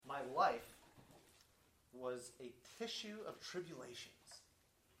life was a tissue of tribulations,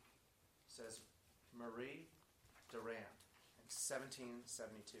 says Marie Durand in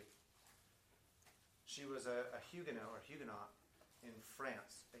 1772. She was a Huguenot in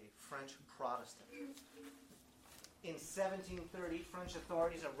France, a French Protestant. In 1730, French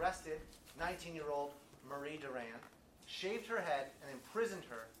authorities arrested 19-year-old Marie Durand, shaved her head, and imprisoned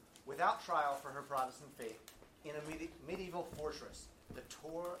her without trial for her Protestant faith in a medieval fortress, the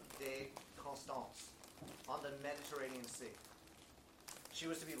Tour de Constance, on the Mediterranean Sea. She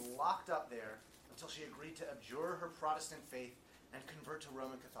was to be locked up there until she agreed to abjure her Protestant faith and convert to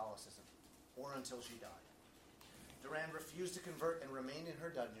Roman Catholicism, or until she died. Durand refused to convert and remained in her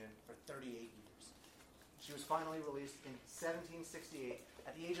dungeon for 38 years. She was finally released in 1768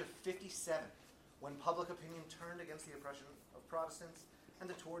 at the age of 57, when public opinion turned against the oppression of Protestants and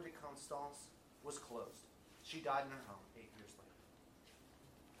the Tour de Constance was closed. She died in her home 8 years later.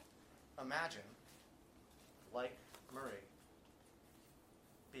 Imagine, like Marie,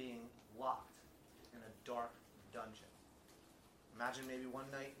 being locked in a dark dungeon. Imagine maybe one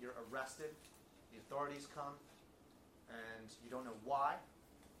night you're arrested, the authorities come, and you don't know why,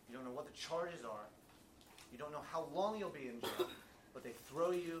 you don't know what the charges are, you don't know how long you'll be in jail, but they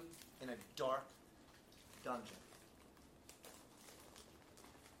throw you in a dark dungeon.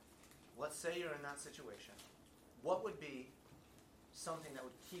 Let's say you're in that situation. What would be something that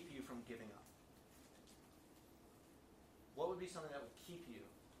would keep you from giving up? What would be something that would keep you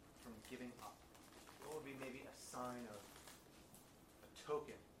from giving up? What would be maybe a sign of a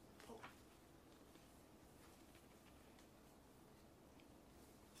token of hope?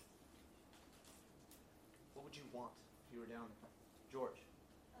 What would you want if you were down there? George?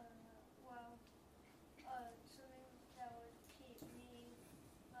 Something that would keep me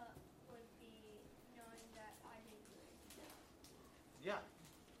would be knowing that I did good. Yeah,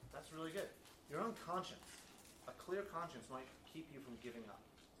 that's really good. Your own conscience. A clear conscience might keep you from giving up.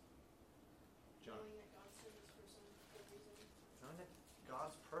 John? Knowing that God sent us for some good reason. Knowing that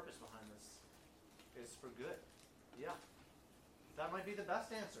God's purpose behind this is for good. Yeah. That might be the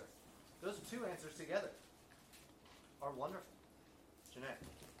best answer. Those two answers together are wonderful. Jeanette?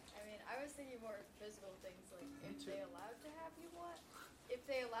 I mean, I was thinking more physical things, like Me if too. they allowed to have you one, if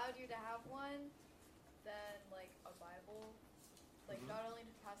they allowed you to have one, then like a Bible, like not only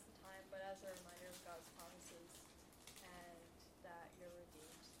to pass the time, but as a reminder of God's promises and that you're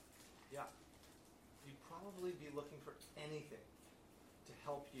redeemed. Yeah. You'd probably be looking for anything to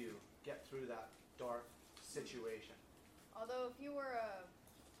help you get through that dark situation. Although if you were a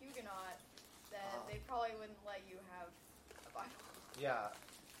Huguenot, then they probably wouldn't let you have a Bible. Yeah.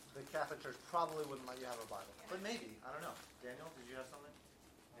 The Catholic Church probably wouldn't let you have a Bible. Yeah. But maybe. I don't know. Daniel, did you have something?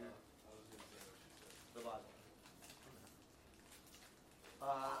 Yeah, I was going to say what she said. The Bible.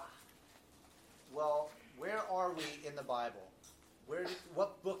 Well, where are we in the Bible?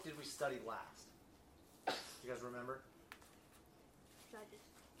 What book did we study last? Do you guys remember? Judges.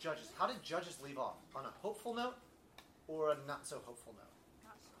 Judges. How did Judges leave off? On a hopeful note or a not so hopeful note?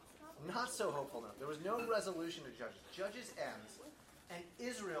 Not so hopeful note. There was no resolution to Judges. Judges ends, and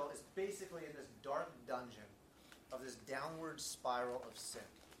Israel is basically in this dark dungeon of this downward spiral of sin.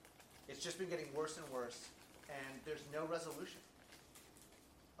 It's just been getting worse and worse, and there's no resolution.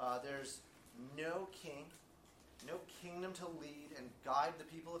 There's no king, no kingdom to lead and guide the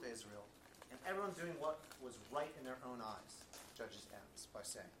people of Israel, and everyone's doing what was right in their own eyes, Judges ends by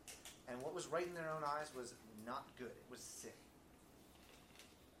saying. And what was right in their own eyes was not good. It was sin.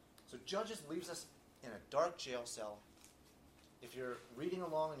 So Judges leaves us in a dark jail cell. If you're reading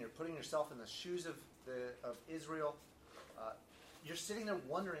along and you're putting yourself in the shoes of Israel, you're sitting there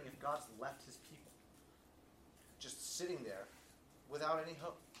wondering if God's left his people. Just sitting there without any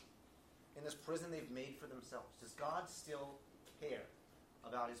hope. In this prison they've made for themselves. Does God still care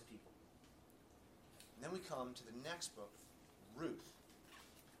about his people? And then we come to the next book, Ruth.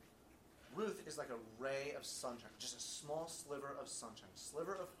 Ruth is like a ray of sunshine, just a small sliver of sunshine, a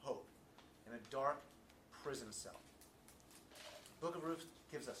sliver of hope in a dark prison cell. The book of Ruth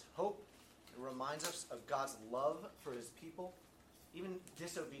gives us hope. It reminds us of God's love for his people, even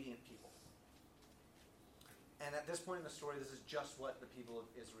disobedient people. And at this point in the story, this is just what the people of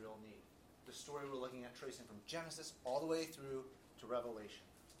Israel need. The story we're looking at tracing from Genesis all the way through to Revelation.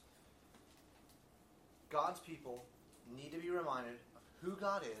 God's people need to be reminded of who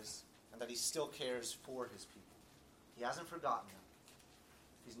God is and that he still cares for his people. He hasn't forgotten them.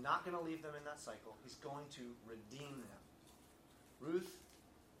 He's not going to leave them in that cycle. He's going to redeem them. Ruth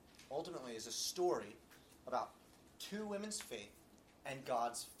ultimately is a story about two women's faith and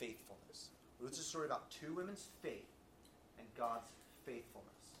God's faithfulness. Ruth's a story about two women's faith and God's faithfulness.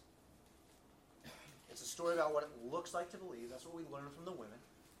 story about what it looks like to believe. That's what we learn from the women.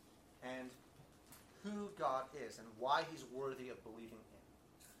 And who God is and why he's worthy of believing in.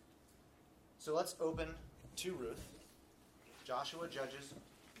 So let's open to Ruth. Joshua, Judges,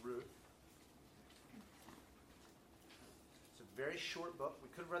 Ruth. It's a very short book. We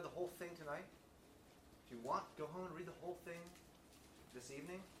could have read the whole thing tonight. If you want, go home and read the whole thing this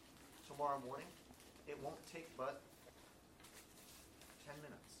evening, tomorrow morning. It won't take but 10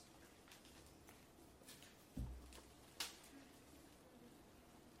 minutes.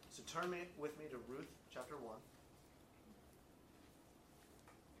 So turn with me to Ruth chapter 1.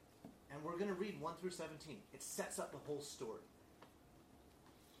 And we're going to read 1 through 17. It sets up the whole story.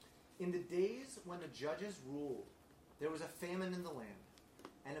 In the days when the judges ruled, there was a famine in the land,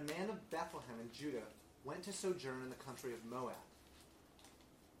 and a man of Bethlehem in Judah went to sojourn in the country of Moab.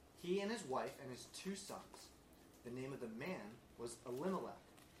 He and his wife and his 2 sons. The name of the man was Elimelech,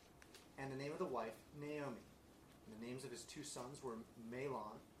 and the name of the wife Naomi. And the names of his 2 sons were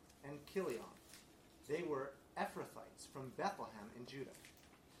Mahlon and Chilion. They were Ephrathites from Bethlehem in Judah.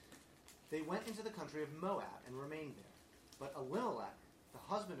 They went into the country of Moab and remained there. But Elimelech,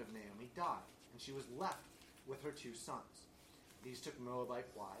 the husband of Naomi, died, and she was left with her 2 sons. These took Moabite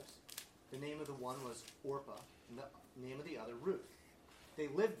wives. The name of the one was Orpah, and the name of the other Ruth. They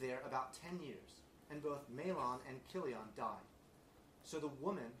lived there about 10 years, and both Mahlon and Chilion died. So the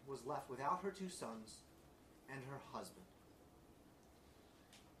woman was left without her 2 sons and her husband.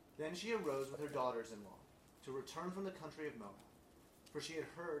 Then she arose with her daughters-in-law to return from the country of Moab, for she had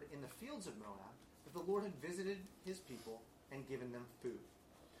heard in the fields of Moab that the Lord had visited his people and given them food.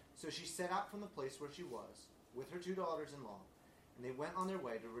 So she set out from the place where she was with her 2 daughters-in-law, and they went on their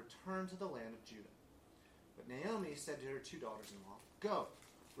way to return to the land of Judah. But Naomi said to her 2 daughters-in-law, "Go,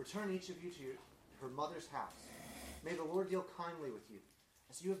 return each of you to her mother's house. May the Lord deal kindly with you,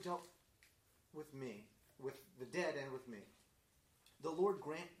 as you have dealt with me, with the dead and with me. The Lord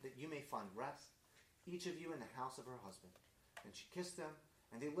grant that you may find rest, each of you in the house of her husband." And she kissed them,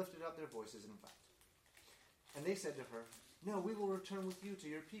 and they lifted up their voices and wept. And they said to her, "No, we will return with you to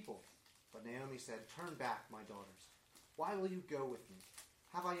your people." But Naomi said, "Turn back, my daughters. Why will you go with me?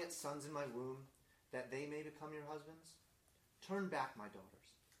 Have I yet sons in my womb, that they may become your husbands? Turn back, my daughters.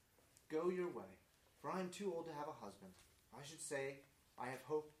 Go your way, for I am too old to have a husband. I should say, I have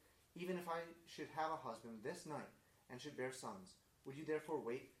hope, even if I should have a husband this night, and should bear sons. Would you therefore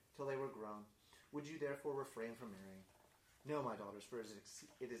wait till they were grown? Would you therefore refrain from marrying? No, my daughters, for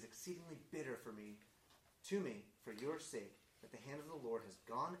it is exceedingly bitter for me, for your sake, that the hand of the Lord has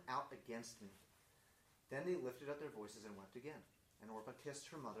gone out against me." Then they lifted up their voices and wept again. And Orpah kissed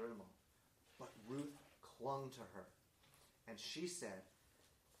her mother-in-law. But Ruth clung to her. And she said,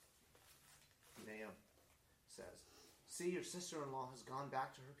 Naomi says, "See, your sister-in-law has gone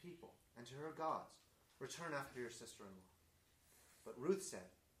back to her people and to her gods. Return after your sister-in-law." But Ruth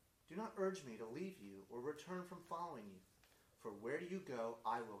said, "Do not urge me to leave you or return from following you. For where you go,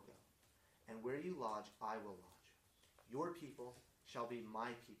 I will go, and where you lodge, I will lodge. Your people shall be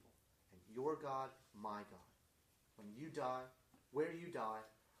my people, and your God, my God. When you die, where you die,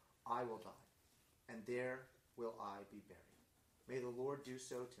 I will die, and there will I be buried. May the Lord do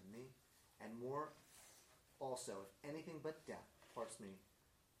so to me, and more also, if anything but death parts me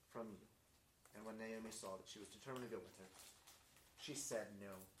from you." And when Naomi saw that she was determined to go with her, she said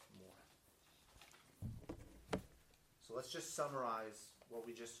no more. So let's just summarize what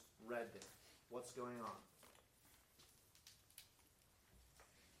we just read there. What's going on?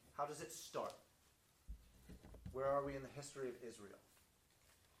 How does it start? Where are we in the history of Israel?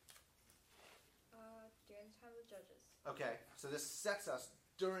 During the time of the Judges. Okay, so this sets us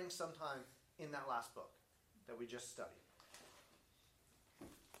during some time in that last book that we just studied.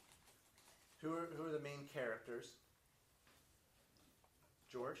 Who are the main characters?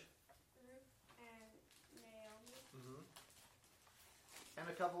 George? Ruth and Naomi. Mm-hmm. And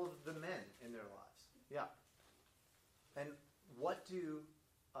a couple of the men in their lives. Yeah. And what do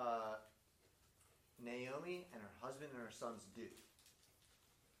Naomi and her husband and her sons do?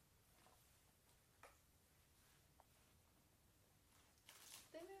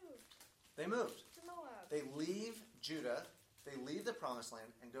 They moved. To Moab. They leave Judah, they leave the promised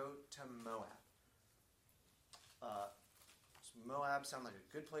land, and go to Moab. Does Moab sound like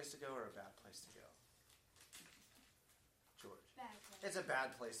a good place to go or a bad place to go? George? Bad place. It's a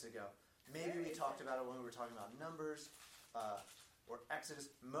bad place to go. Maybe we talked about it when we were talking about Numbers or Exodus.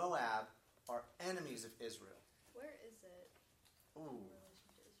 Moab are enemies of Israel. Where is it Ooh, in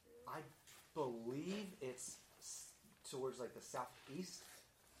relation to Israel? I believe it's towards like the southeast.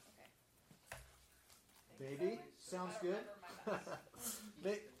 Okay. Maybe. Sounds good.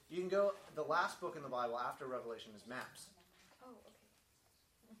 You can go, the last book in the Bible after Revelation is maps. Oh,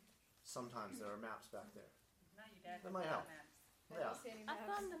 okay. Sometimes there are maps back there. Now your dad That might help. I Yeah. don't see any I maps.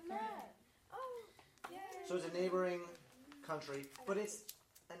 found the map. Oh, yay. So it's a neighboring country, but it's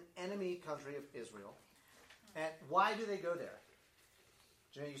an enemy country of Israel. And why do they go there?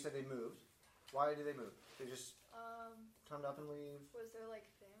 Jenna, you said they moved. Why do they move? They just turned up and leave? Was there like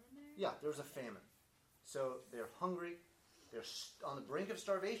famine there? Yeah, there was a famine. So they're hungry. They're on the brink of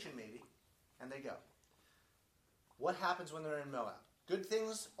starvation, maybe, and they go. What happens when they're in Moab? Good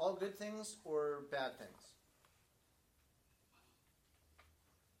things, all good things, or bad things?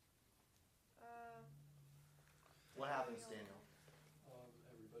 What happens, Daniel?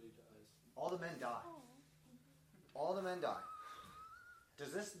 Everybody dies. All the men die. All the men die.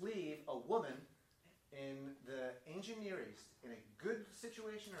 Does this leave a woman in the ancient Near East in a good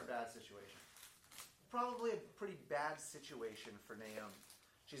situation or a bad situation? Probably a pretty bad situation for Naomi.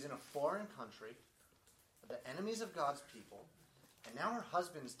 She's in a foreign country, the enemies of God's people, and now her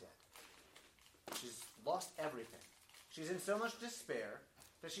husband's dead. She's lost everything. She's in so much despair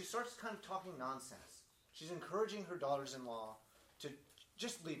that she starts kind of talking nonsense. She's encouraging her daughters-in-law to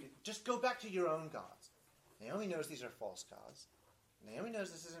just leave it. Just go back to your own gods. Naomi knows these are false gods. Naomi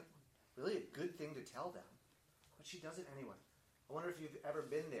knows this isn't really a good thing to tell them, but she does it anyway. I wonder if you've ever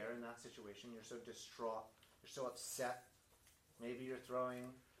been there in that situation. You're so distraught. You're so upset. Maybe you're throwing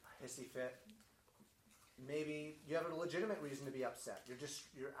a hissy fit. Maybe you have a legitimate reason to be upset.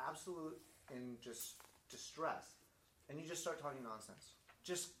 You're absolute in just distress. And you just start talking nonsense.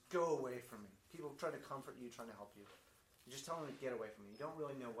 Just go away from me. People try to comfort you, trying to help you. You just tell them to get away from me. You don't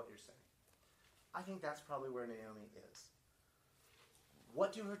really know what you're saying. I think that's probably where Naomi is.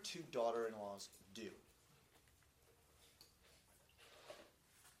 What do her two daughter-in-laws do?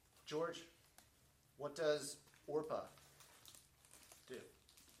 George, what does Orpah do?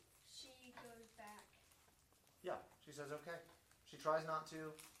 She goes back. Yeah, she says okay. She tries not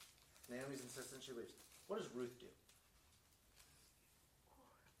to. Naomi's insistent, she leaves. What does Ruth do?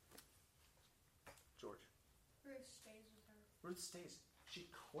 George. Ruth stays with her. Ruth stays. She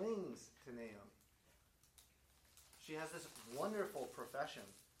clings to Naomi. She has this wonderful profession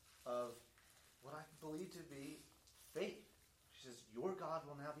of what I believe to be faith. She says, your God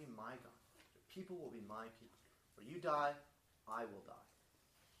will now be my God. Your people will be my people. Where you die, I will die.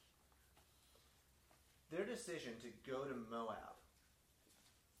 Their decision to go to Moab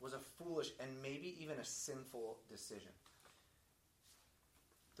was a foolish and maybe even a sinful decision.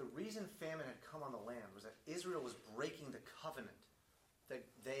 The reason famine had come on the land was that Israel was breaking the covenant that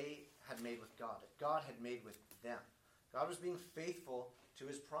they had made with God, that God had made with them. God was being faithful to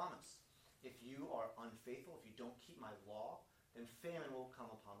his promise. If you are unfaithful, if you don't keep my law, then famine will come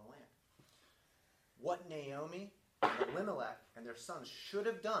upon the land. What Naomi and Elimelech and their sons should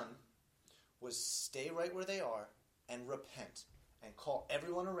have done was stay right where they are and repent and call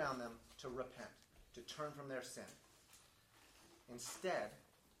everyone around them to repent, to turn from their sin. Instead,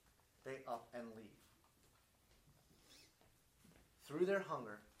 they up and leave. Through their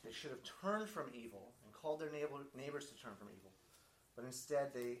hunger, they should have turned from evil and called their neighbors to turn from evil. But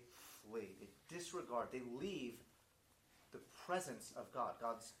instead, they flee. They disregard. They leave the presence of God,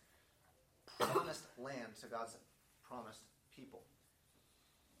 God's promised land to God's promised people.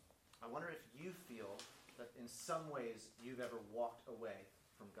 I wonder if you feel that in some ways you've ever walked away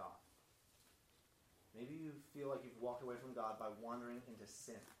from God. Maybe you feel like you've walked away from God by wandering into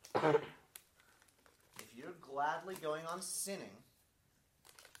sin. If you're gladly going on sinning,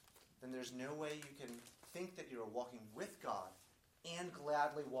 then there's no way you can think that you're walking with God and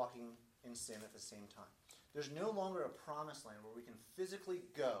gladly walking in sin at the same time. There's no longer a promised land where we can physically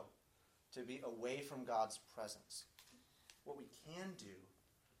go to be away from God's presence. What we can do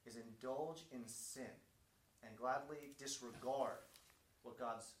is indulge in sin and gladly disregard what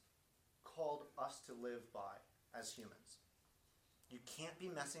God's called us to live by as humans. You can't be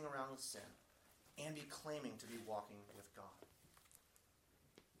messing around with sin and be claiming to be walking with God.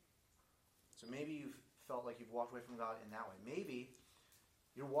 So maybe you've felt like you've walked away from God in that way. Maybe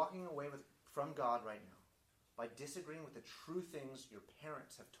you're walking away from God right now by disagreeing with the true things your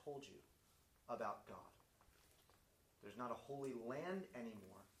parents have told you about God. There's not a holy land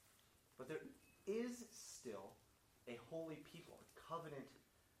anymore, but there is still a holy people, a covenant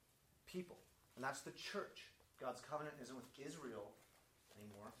people. And that's the church. God's covenant isn't with Israel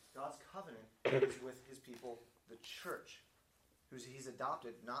anymore. God's covenant is with his people, the church, who he's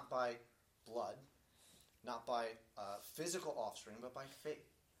adopted not by blood, not by physical offspring, but by faith.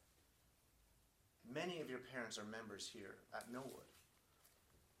 Many of your parents are members here at Millwood,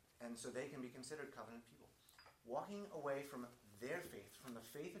 and so they can be considered covenant people. Walking away from their faith, from the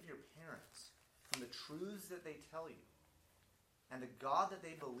faith of your parents, from the truths that they tell you, and the God that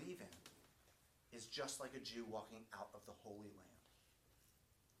they believe in, is just like a Jew walking out of the Holy Land.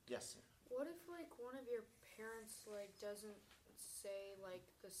 Yes, sir. What if, like, one of your parents, like, doesn't say, like,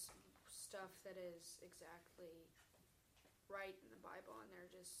 the stuff that is exactly right in the Bible, and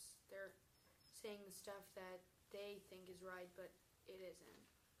they're saying the stuff that they think is right, but it isn't?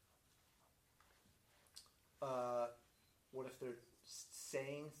 What if they're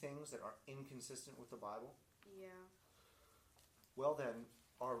saying things that are inconsistent with the Bible? Yeah. Well, then,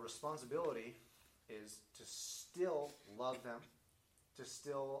 our responsibility is to still love them, to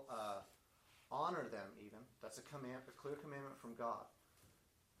still honor them even. That's a clear commandment from God.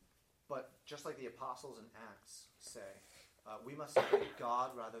 But just like the apostles in Acts say, we must obey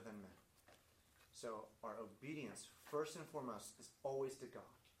God rather than men. So our obedience, first and foremost, is always to God.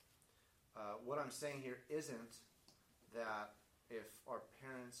 What I'm saying here isn't that if our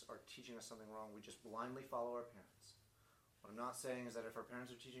parents are teaching us something wrong, we just blindly follow our parents. What I'm not saying is that if our parents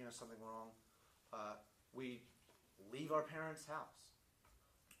are teaching us something wrong, we leave our parents' house.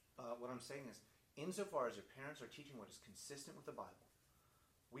 What I'm saying is, insofar as your parents are teaching what is consistent with the Bible,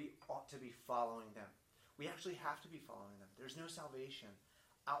 we ought to be following them. We actually have to be following them. There's no salvation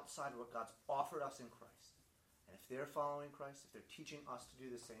outside of what God's offered us in Christ. And if they're following Christ, if they're teaching us to do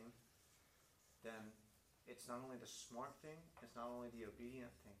the same, then it's not only the smart thing, it's not only the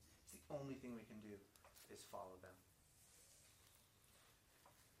obedient thing, it's the only thing we can do is follow them.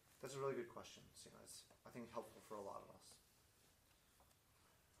 That's a really good question. So, it's, I think, helpful for a lot of us.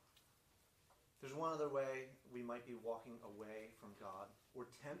 There's one other way we might be walking away from God. We're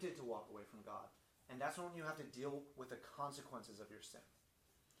tempted to walk away from God. And that's when you have to deal with the consequences of your sin.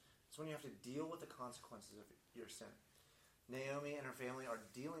 It's when you have to deal with the consequences of your sin. Naomi and her family are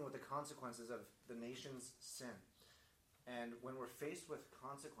dealing with the consequences of the nation's sin. And when we're faced with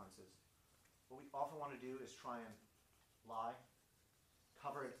consequences, what we often want to do is try and lie,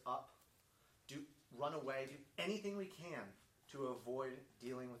 cover it up, run away, do anything we can to avoid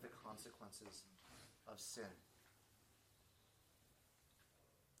dealing with the consequences of sin.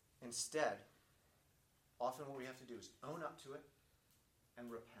 Instead, often what we have to do is own up to it and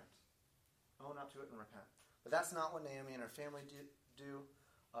repent. Own up to it and repent. But that's not what Naomi and her family do.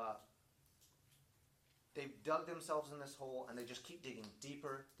 They've dug themselves in this hole, and they just keep digging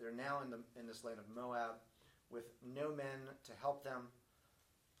deeper. They're now in this land of Moab with no men to help them.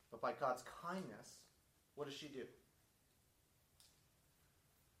 But by God's kindness, what does she do?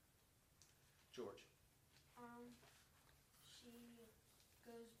 George. She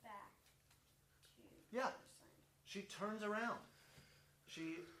goes back to Yeah. her son. She turns around.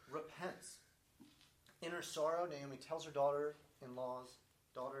 She repents. In her sorrow, Naomi tells her daughters-in-law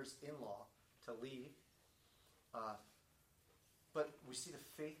to leave. But we see the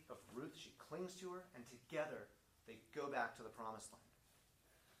faith of Ruth. She clings to her, and together they go back to the promised land.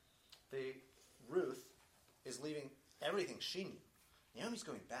 Ruth is leaving everything she knew. Naomi's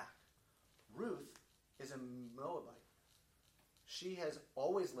going back. Ruth is a Moabite. She has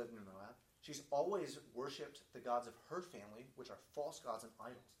always lived in Moab. She's always worshipped the gods of her family, which are false gods and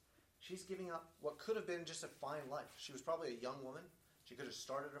idols. She's giving up what could have been just a fine life. She was probably a young woman. She could have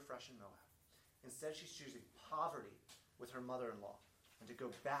started afresh in Moab. Instead, she's choosing poverty with her mother-in-law and to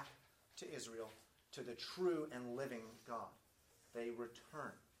go back to Israel, to the true and living God. They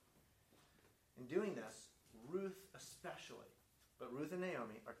return. In doing this, Ruth especially, but Ruth and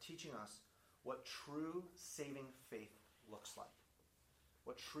Naomi are teaching us what true saving faith looks like.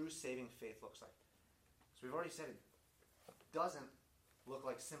 What true saving faith looks like. So we've already said it doesn't look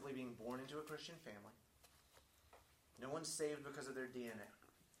like simply being born into a Christian family. No one's saved because of their DNA.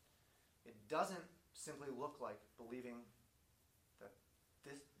 It doesn't simply look like believing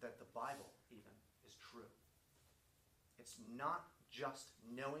that the Bible even is true. It's not just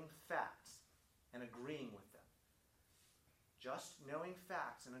knowing facts and agreeing with them. Just knowing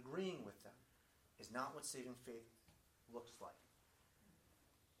facts and agreeing with them is not what saving faith looks like.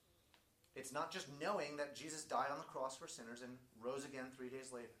 It's not just knowing that Jesus died on the cross for sinners and rose again 3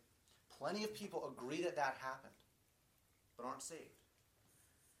 days later. Plenty of people agree that happened, but aren't saved.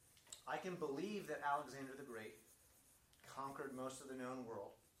 I can believe that Alexander the Great conquered most of the known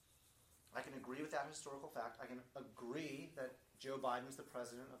world. I can agree with that historical fact. I can agree that Joe Biden's the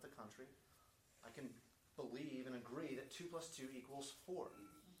president of the country. I can believe and agree that 2 + 2 = 4.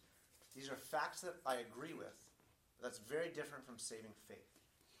 These are facts that I agree with, but that's very different from saving faith.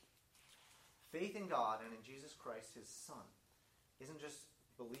 Faith in God and in Jesus Christ, his Son, isn't just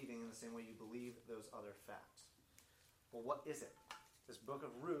believing in the same way you believe those other facts. Well, what is it? This book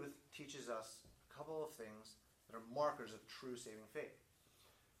of Ruth teaches us a couple of things that are markers of true saving faith.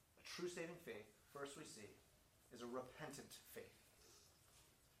 A true saving faith, first we see, is a repentant faith.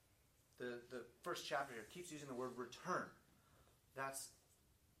 The first chapter here keeps using the word return. That's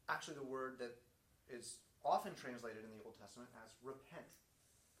actually the word that is often translated in the Old Testament as repent.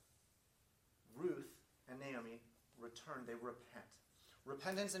 Ruth and Naomi return, they repent.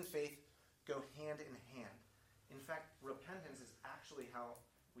 Repentance and faith go hand in hand. In fact, repentance is actually how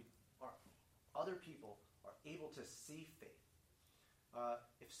other people are able to see faith.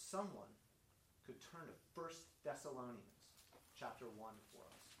 If someone could turn to 1 Thessalonians chapter 1 for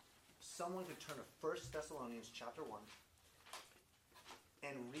us. If someone could turn to 1 Thessalonians chapter 1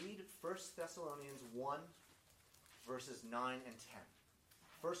 and read 1 Thessalonians 1 verses 9 and 10.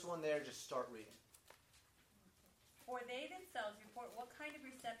 First one there, just start reading. For they themselves report what kind of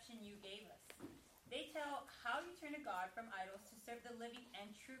reception you gave us. They tell how you turn to God from idols to serve the living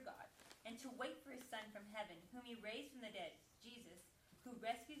and true God, and to wait for his Son from heaven, whom he raised from the dead, Jesus, who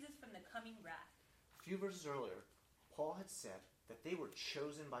rescues us from the coming wrath. A few verses earlier, Paul had said that they were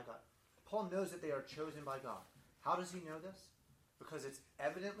chosen by God. Paul knows that they are chosen by God. How does he know this? Because it's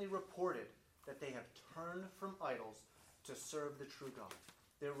evidently reported that they have turned from idols to serve the true God.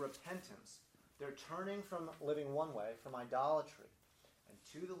 Their repentance, their turning from living one way, from idolatry, and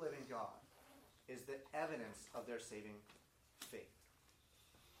to the living God, is the evidence of their saving faith.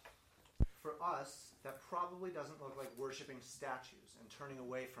 For us, that probably doesn't look like worshiping statues and turning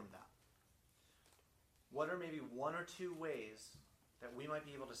away from that. What are maybe one or two ways that we might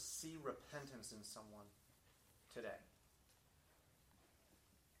be able to see repentance in someone today?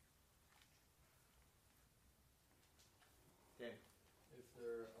 Okay. If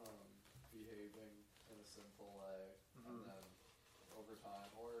they're behaving in a sinful way, and then over time,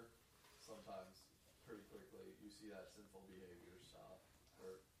 or sometimes pretty quickly, you see that sinful behavior stop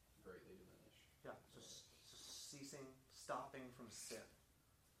or greatly diminish. Yeah, so stopping from sin.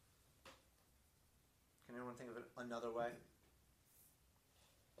 Can anyone think of it another way?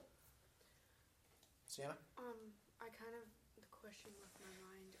 Sienna? The question left my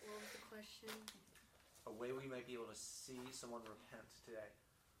mind. What was the question? A way we might be able to see someone repent today.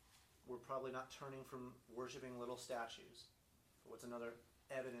 We're probably not turning from worshiping little statues. But what's another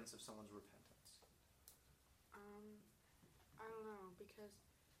evidence of someone's repentance? I don't know, because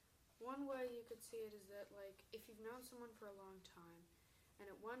one way you could see it is that, like, if you've known someone for a long time, and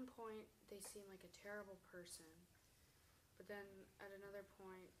at one point they seem like a terrible person, but then at another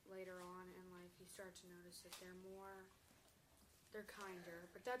point later on in life you start to notice that they're kinder,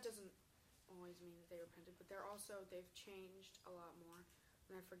 but that doesn't always mean that they repented, but they've changed a lot more,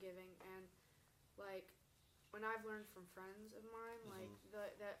 and they're forgiving, and, like, when I've learned from friends of mine, like,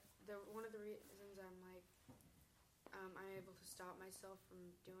 one of the reasons I'm, like, I'm able to stop myself from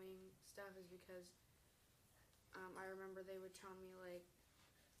doing stuff is because I remember they would tell me, like,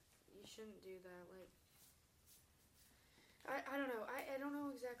 you shouldn't do that, like, I don't know, I don't know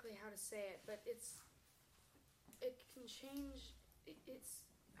exactly how to say it, but it can change,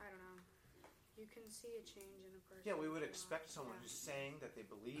 I don't know, you can see a change in a person. Yeah, we would expect someone who's saying that they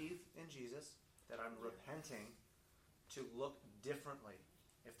believe in Jesus, that I'm repenting, to look differently.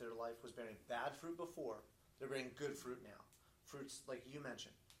 If their life was bearing bad fruit before, they're bearing good fruit now. Fruits like you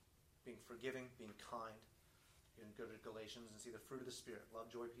mentioned, being forgiving, being kind. You can go to Galatians and see the fruit of the Spirit: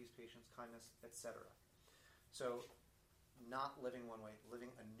 love, joy, peace, patience, kindness, etc. So, not living one way, living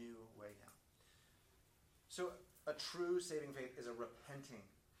a new way now. So, a true saving faith is a repenting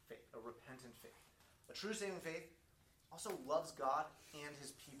faith, a repentant faith. A true saving faith also loves God and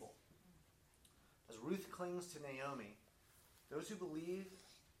his people. As Ruth clings to Naomi, those who believe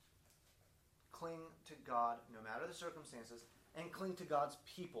cling to God no matter the circumstances, and cling to God's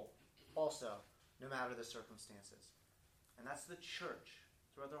people also no matter the circumstances. And that's the church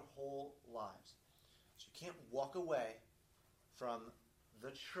throughout their whole lives. So you can't walk away from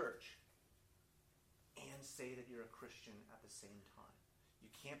the church and say that you're a Christian at the same time. You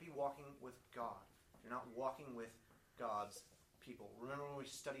can't be walking with God. You're not walking with God's people. Remember when we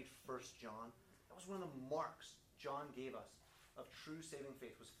studied 1 John? That was one of the marks John gave us of true saving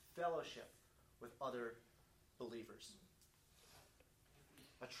faith, was fellowship with other believers.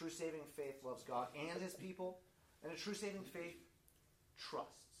 A true saving faith loves God and his people, and a true saving faith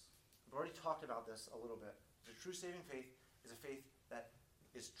trusts. I've already talked about this a little bit. A true saving faith is a faith that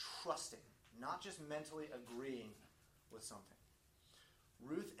is trusting, not just mentally agreeing with something.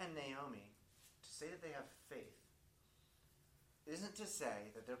 Ruth and Naomi, to say that they have faith, isn't to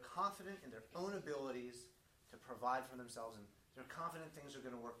say that they're confident in their own abilities to provide for themselves and they're confident things are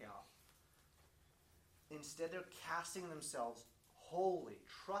going to work out. Instead, they're casting themselves wholly,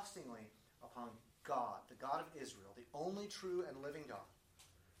 trustingly upon God, the God of Israel, the only true and living God,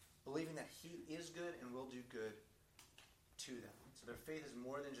 believing that he is good and will do good to them. So their faith is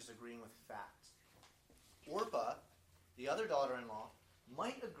more than just agreeing with facts. Orpah, the other daughter-in-law,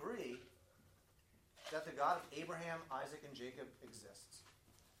 might agree that the God of Abraham, Isaac, and Jacob exists.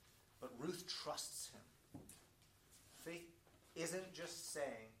 But Ruth trusts him. Faith isn't just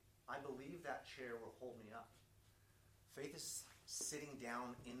saying, I believe that chair will hold me up. Faith is sitting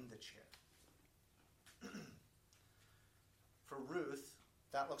down in the chair. For Ruth,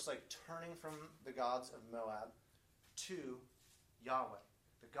 that looks like turning from the gods of Moab to Yahweh,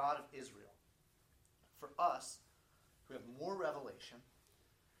 the God of Israel. For us, who have more revelation,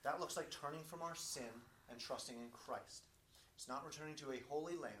 that looks like turning from our sin and trusting in Christ. It's not returning to a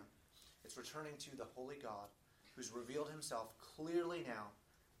holy lamb. It's returning to the holy God who's revealed himself clearly now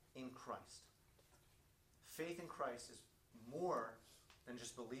in Christ. Faith in Christ is more than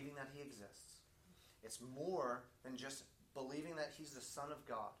just believing that he exists. It's more than just believing that he's the Son of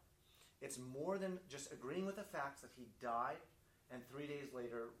God. It's more than just agreeing with the facts that he died and 3 days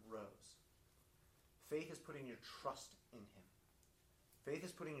later rose. Faith is putting your trust in him. Faith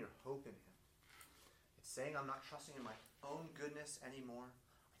is putting your hope in him. It's saying, I'm not trusting in my own goodness anymore.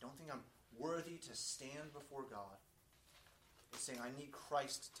 I don't think I'm worthy to stand before God. It's saying, I need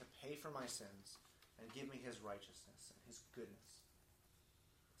Christ to pay for my sins and give me his righteousness and his goodness.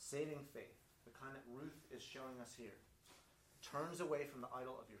 Saving faith, the kind that Ruth is showing us here, turns away from the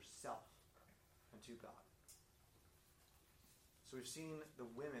idol of yourself and to God. So we've seen the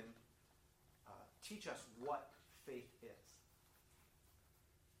women teach us what faith is.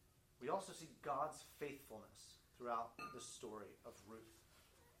 We also see God's faithfulness throughout the story of Ruth.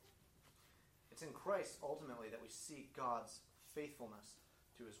 It's in Christ, ultimately, that we see God's faithfulness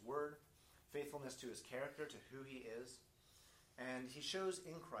to his word, faithfulness to his character, to who he is. And he shows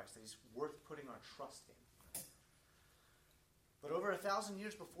in Christ that he's worth putting our trust in. But over 1,000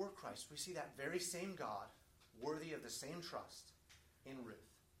 years before Christ, we see that very same God worthy of the same trust in Ruth.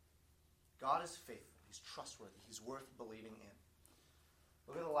 God is faithful. He's trustworthy. He's worth believing in.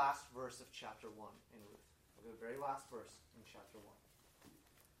 Look at the last verse of chapter 1 in Ruth. Look at the very last verse in chapter 1.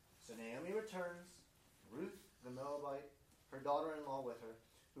 So Naomi returns, Ruth the Moabite, her daughter-in-law with her,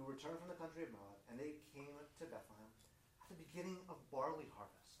 who returned from the country of Moab, and they came to Bethlehem at the beginning of barley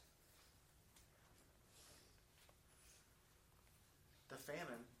harvest. The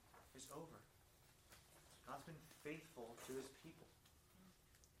famine is over. God's been faithful to his people.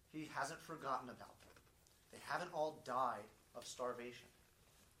 He hasn't forgotten about them. They haven't all died of starvation.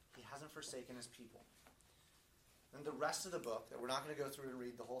 He hasn't forsaken his people. And the rest of the book, that we're not going to go through and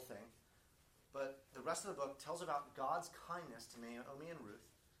read the whole thing, but the rest of the book tells about God's kindness to Naomi and Ruth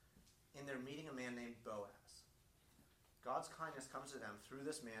in their meeting a man named Boaz. God's kindness comes to them through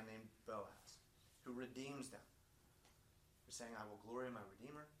this man named Boaz, who redeems them. They're saying, I will glory in my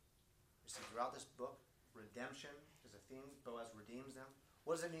Redeemer. You see, throughout this book, redemption is a theme. Boaz redeems them.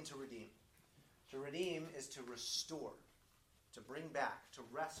 What does it mean to redeem? To redeem is to restore, to bring back, to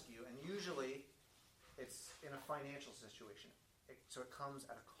rescue, and usually it's in a financial situation. So it comes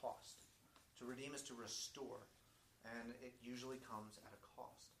at a cost. To redeem is to restore, and it usually comes at a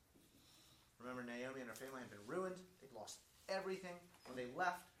cost. Remember, Naomi and her family had been ruined. They'd lost everything. When they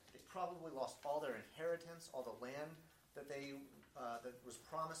left, they probably lost all their inheritance, all the land that that was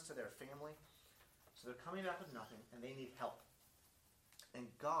promised to their family. So they're coming back with nothing, and they need help. And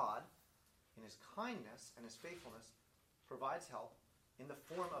God, in his kindness and his faithfulness, provides help in the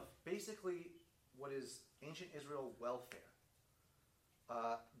form of basically what is ancient Israel welfare.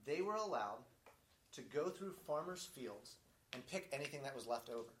 They were allowed to go through farmers' fields and pick anything that was left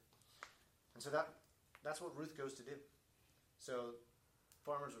over. And so that's what Ruth goes to do. So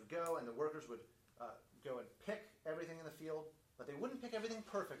farmers would go and the workers would go and pick everything in the field, but they wouldn't pick everything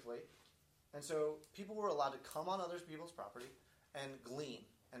perfectly. And so people were allowed to come on other people's property and glean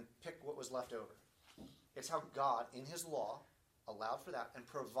and pick what was left over. It's how God, in his law, allowed for that and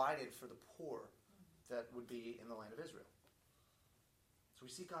provided for the poor that would be in the land of Israel. So we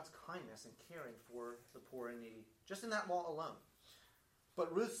see God's kindness in caring for the poor and needy, just in that law alone.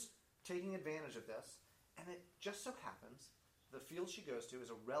 But Ruth's taking advantage of this, and it just so happens the field she goes to is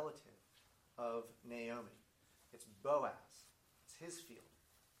a relative of Naomi. It's Boaz. It's his field.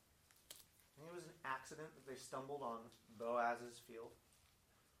 I think it was an accident that they stumbled on Boaz's field.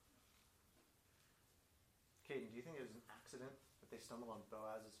 Caden, do you think it was an accident that they stumbled on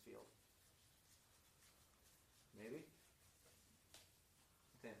Boaz's field? Maybe?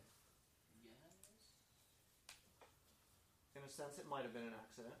 Then. Yes. In a sense, it might have been an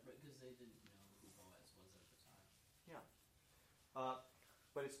accident. But because they didn't know who Boaz was at the time. Yeah.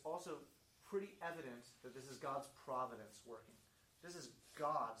 But it's also pretty evident that this is God's providence working. This is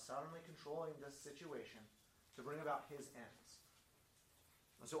God sovereignly controlling this situation to bring about his ends.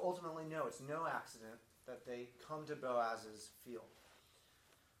 And so ultimately, no, it's no accident that they come to Boaz's field.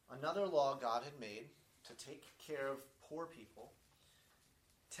 Another law God had made to take care of poor people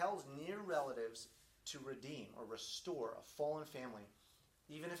tells near relatives to redeem or restore a fallen family,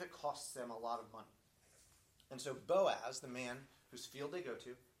 even if it costs them a lot of money. And so Boaz, the man whose field they go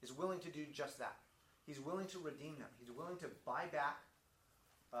to, is willing to do just that. He's willing to redeem them. He's willing to buy back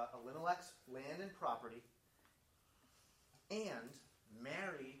Elimelech's land and property and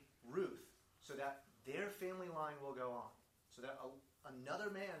marry Ruth so that their family line will go on, so that another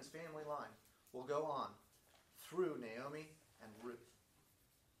man's family line will go on through Naomi and Ruth.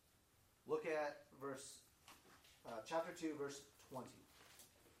 Look at chapter 2, verse 20.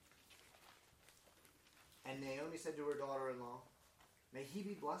 And Naomi said to her daughter-in-law, "May he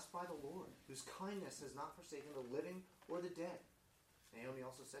be blessed by the Lord, whose kindness has not forsaken the living or the dead." Naomi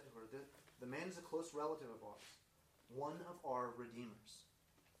also said to her, "The man is a close relative of ours, one of our redeemers."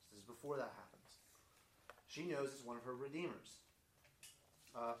 This is before that happens. She knows it's one of her redeemers.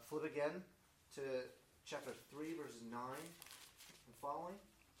 Flip again to chapter 3, verses 9 and following.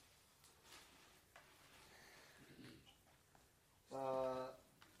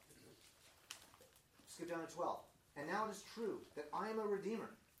 Skip down to 12. "And now it is true that I am a redeemer,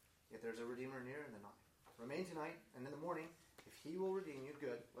 yet there's a redeemer nearer than I. Remain tonight, and in the morning, if he will redeem you,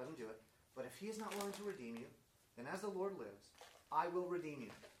 good, let him do it. But if he is not willing to redeem you, then as the Lord lives, I will redeem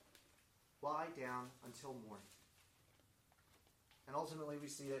you. Lie down until morning." And ultimately we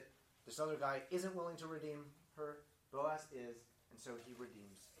see that this other guy isn't willing to redeem her. Boaz is, and so he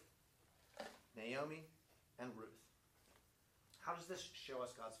redeems Naomi and Ruth. How does this show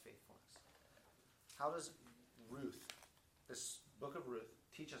us God's faithfulness? How does Ruth, this book of Ruth,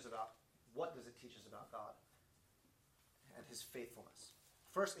 what does it teach us about God and his faithfulness?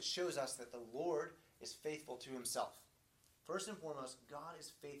 First, it shows us that the Lord is faithful to himself. First and foremost, God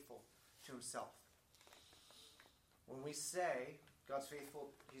is faithful to himself. When we say God's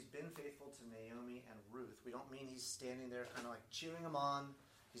faithful, he's been faithful to Naomi and Ruth, we don't mean he's standing there kind of like cheering them on.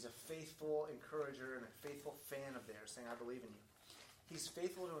 He's a faithful encourager and a faithful fan of theirs, saying, "I believe in you." He's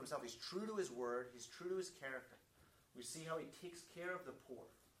faithful to himself. He's true to his word. He's true to his character. We see how he takes care of the poor.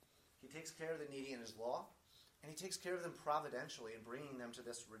 He takes care of the needy in his law, and he takes care of them providentially in bringing them to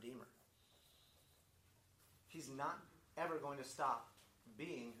this Redeemer. He's not ever going to stop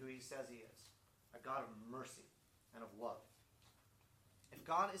being who he says he is, a God of mercy and of love. If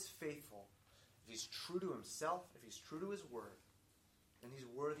God is faithful, if he's true to himself, if he's true to his word, then he's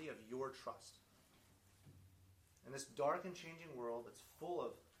worthy of your trust. In this dark and changing world that's full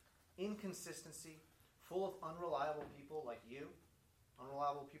of inconsistency, full of unreliable people like you,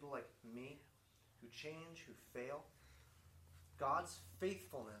 unreliable people like me, who change, who fail, God's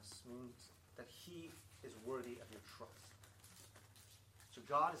faithfulness means that he is worthy of your trust. So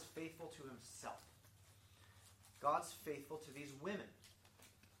God is faithful to himself. God's faithful to these women.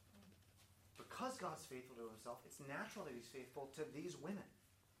 Because God's faithful to himself, it's natural that he's faithful to these women.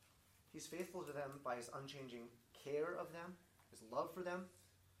 He's faithful to them by his unchanging care of them, his love for them.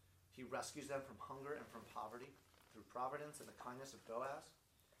 He rescues them from hunger and from poverty through providence and the kindness of Boaz.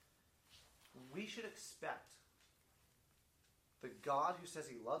 We should expect the God who says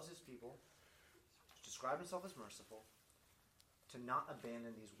he loves his people, to describe himself as merciful, to not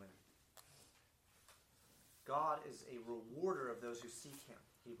abandon these women. God is a rewarder of those who seek him,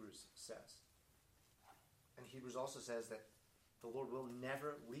 Hebrews says. And Hebrews also says that the Lord will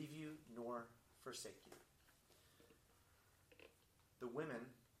never leave you nor forsake you. The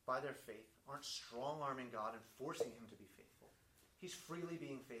women, by their faith, aren't strong-arming God and forcing him to be faithful. He's freely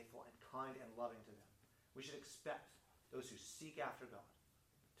being faithful and kind and loving to them. We should expect those who seek after God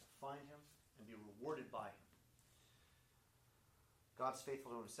to find him and be rewarded by him. God's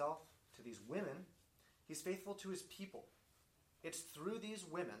faithful to himself, to these women. He's faithful to his people. It's through these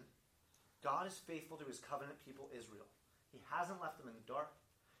women God is faithful to his covenant people, Israel. He hasn't left them in the dark.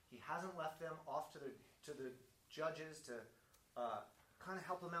 He hasn't left them off to the judges to kind of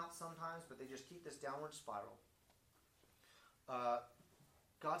help them out sometimes, but they just keep this downward spiral.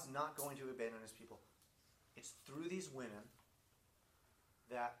 God's not going to abandon his people. It's through these women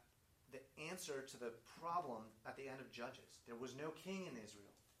that the answer to the problem at the end of Judges, there was no king in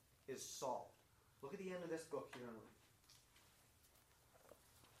Israel, is solved. Look at the end of this book here in Ruth.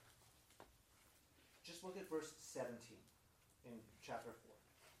 Just look at verse 17 in chapter 4.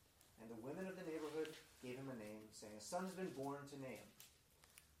 "And the women of the neighborhood gave him a name, saying, 'A son has been born to Nahum.'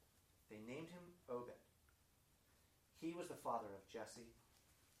 They named him Obed. He was the father of Jesse,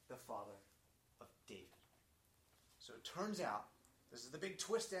 the father So it turns out, this is the big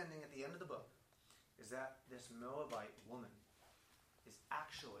twist ending at the end of the book, is that this Moabite woman is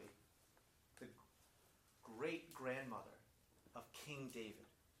actually the great-grandmother of King David,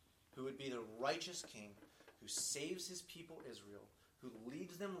 who would be the righteous king who saves his people Israel, who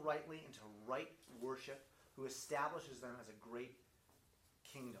leads them rightly into right worship, who establishes them as a great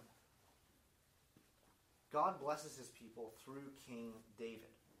kingdom. God blesses his people through King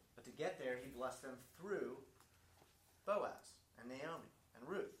David. But to get there, he blessed them through Boaz and Naomi and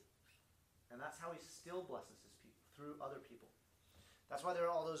Ruth. And that's how he still blesses his people, through other people. That's why there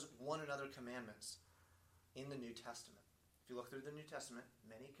are all those one another commandments in the New Testament. If you look through the New Testament,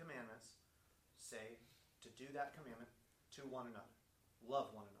 many commandments say to do that commandment to one another,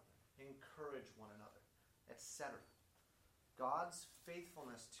 love one another, encourage one another, etc. God's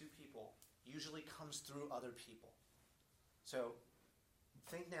faithfulness to people usually comes through other people. So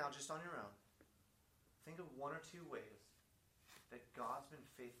think now just on your own. Think of one or two ways that God's been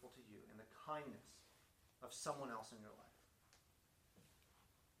faithful to you in the kindness of someone else in your life.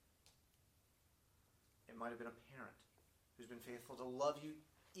 It might have been a parent who's been faithful to love you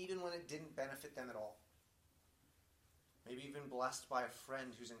even when it didn't benefit them at all. Maybe you've been blessed by a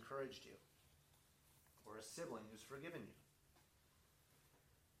friend who's encouraged you, or a sibling who's forgiven you.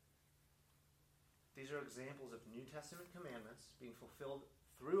 These are examples of New Testament commandments being fulfilled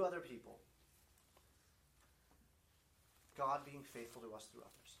through other people. God being faithful to us through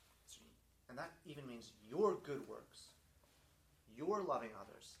others. And that even means your good works, your loving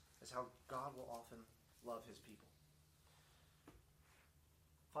others, is how God will often love his people.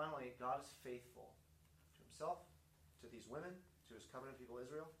 Finally, God is faithful to himself, to these women, to his covenant people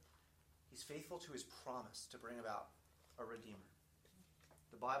Israel. He's faithful to his promise to bring about a Redeemer.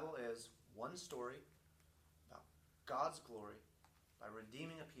 The Bible is one story about God's glory by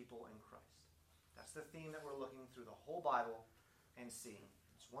redeeming a people in Christ. That's the theme that we're looking through the whole Bible and seeing.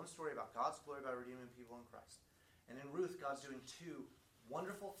 It's one story about God's glory by redeeming people in Christ. And in Ruth, God's doing two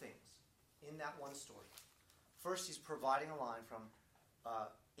wonderful things in that one story. First, he's providing a line from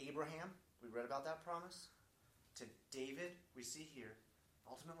Abraham, we read about that promise, to David, we see here,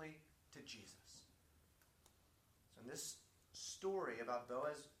 ultimately to Jesus. So in this story about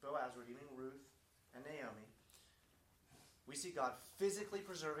Boaz redeeming Ruth and Naomi, we see God physically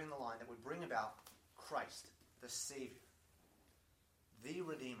preserving the line that would bring about Christ, the Savior, the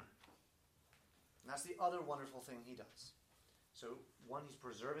Redeemer. And that's the other wonderful thing he does. So, one, he's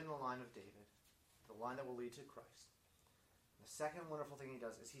preserving the line of David, the line that will lead to Christ. The second wonderful thing he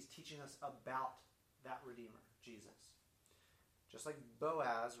does is he's teaching us about that Redeemer, Jesus. Just like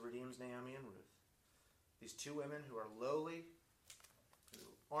Boaz redeems Naomi and Ruth, these two women who are lowly, who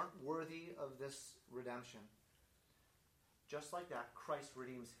aren't worthy of this redemption, just like that, Christ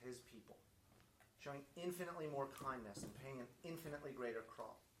redeems his people, showing infinitely more kindness and paying an infinitely greater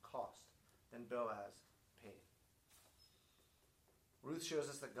cost than Boaz paid. Ruth shows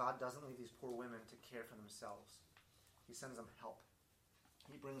us that God doesn't leave these poor women to care for themselves. He sends them help.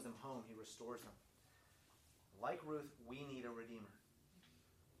 He brings them home. He restores them. Like Ruth, we need a Redeemer.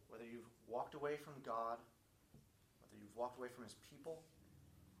 Whether you've walked away from God, whether you've walked away from his people,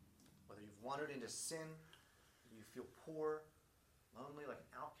 whether you've wandered into sin, you feel poor, lonely, like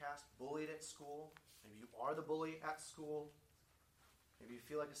an outcast, bullied at school. Maybe you are the bully at school. Maybe you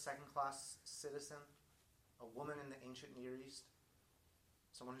feel like a second-class citizen, a woman in the ancient Near East,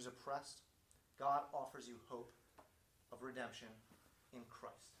 someone who's oppressed. God offers you hope of redemption in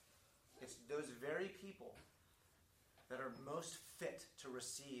Christ. It's those very people that are most fit to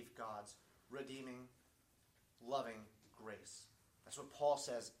receive God's redeeming, loving grace. That's what Paul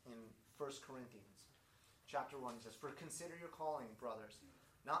says in 1 Corinthians. Chapter 1, he says, "For consider your calling, brothers.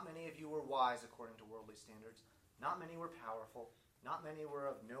 Not many of you were wise according to worldly standards. Not many were powerful. Not many were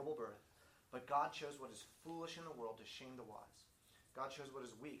of noble birth. But God chose what is foolish in the world to shame the wise. God chose what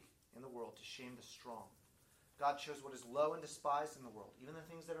is weak in the world to shame the strong. God chose what is low and despised in the world, even the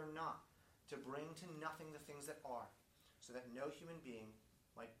things that are not, to bring to nothing the things that are, so that no human being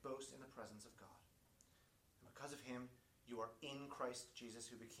might boast in the presence of God. And because of him, you are in Christ Jesus,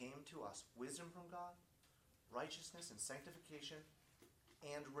 who became to us wisdom from God, righteousness and sanctification,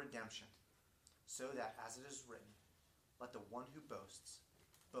 and redemption, so that, as it is written, let the one who boasts,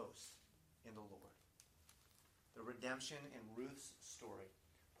 boast in the Lord." The redemption in Ruth's story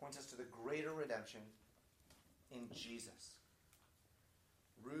points us to the greater redemption in Jesus.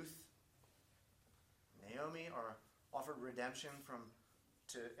 Ruth, Naomi are offered redemption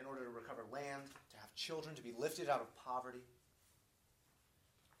in order to recover land, to have children, to be lifted out of poverty.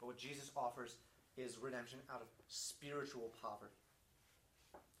 But what Jesus offers is redemption out of spiritual poverty.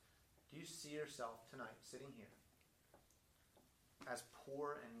 Do you see yourself tonight sitting here as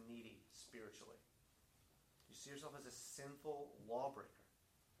poor and needy spiritually? Do you see yourself as a sinful lawbreaker?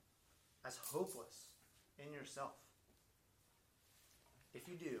 As hopeless in yourself? If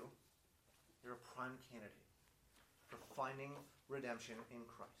you do, you're a prime candidate for finding redemption in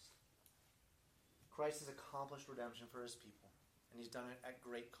Christ. Christ has accomplished redemption for his people, and he's done it at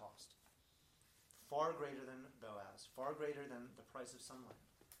great cost. Far greater than Boaz, far greater than the price of some land,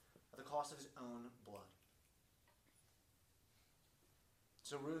 at the cost of his own blood.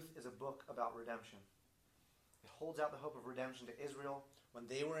 So Ruth is a book about redemption. It holds out the hope of redemption to Israel when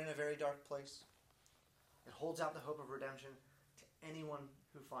they were in a very dark place. It holds out the hope of redemption to anyone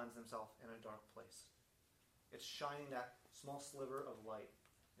who finds themselves in a dark place. It's shining that small sliver of light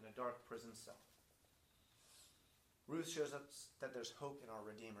in a dark prison cell. Ruth shows us that there's hope in our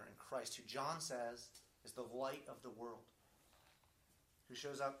Redeemer, in Christ, who John says is the light of the world, who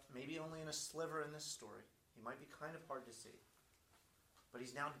shows up maybe only in a sliver in this story. He might be kind of hard to see, but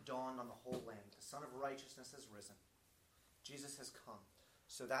he's now dawned on the whole land. The Son of Righteousness has risen. Jesus has come.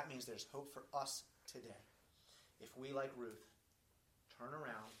 So that means there's hope for us today, if we, like Ruth, turn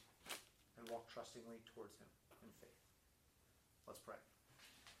around and walk trustingly towards him in faith. Let's pray.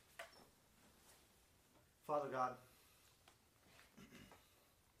 Father God,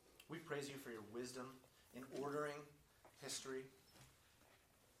 we praise you for your wisdom in ordering history,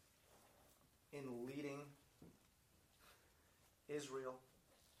 in leading Israel,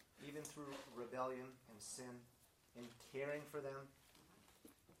 even through rebellion and sin, in caring for them,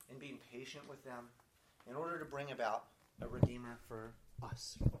 in being patient with them, in order to bring about a Redeemer for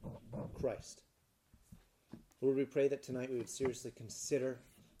us, Christ. Lord, we pray that tonight we would seriously consider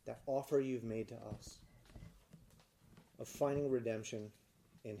that offer you've made to us of finding redemption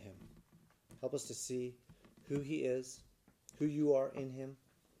in him. Help us to see who he is, who you are in him,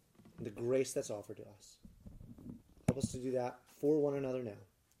 and the grace that's offered to us. Help us to do that for one another now.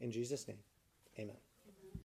 In Jesus' name, amen.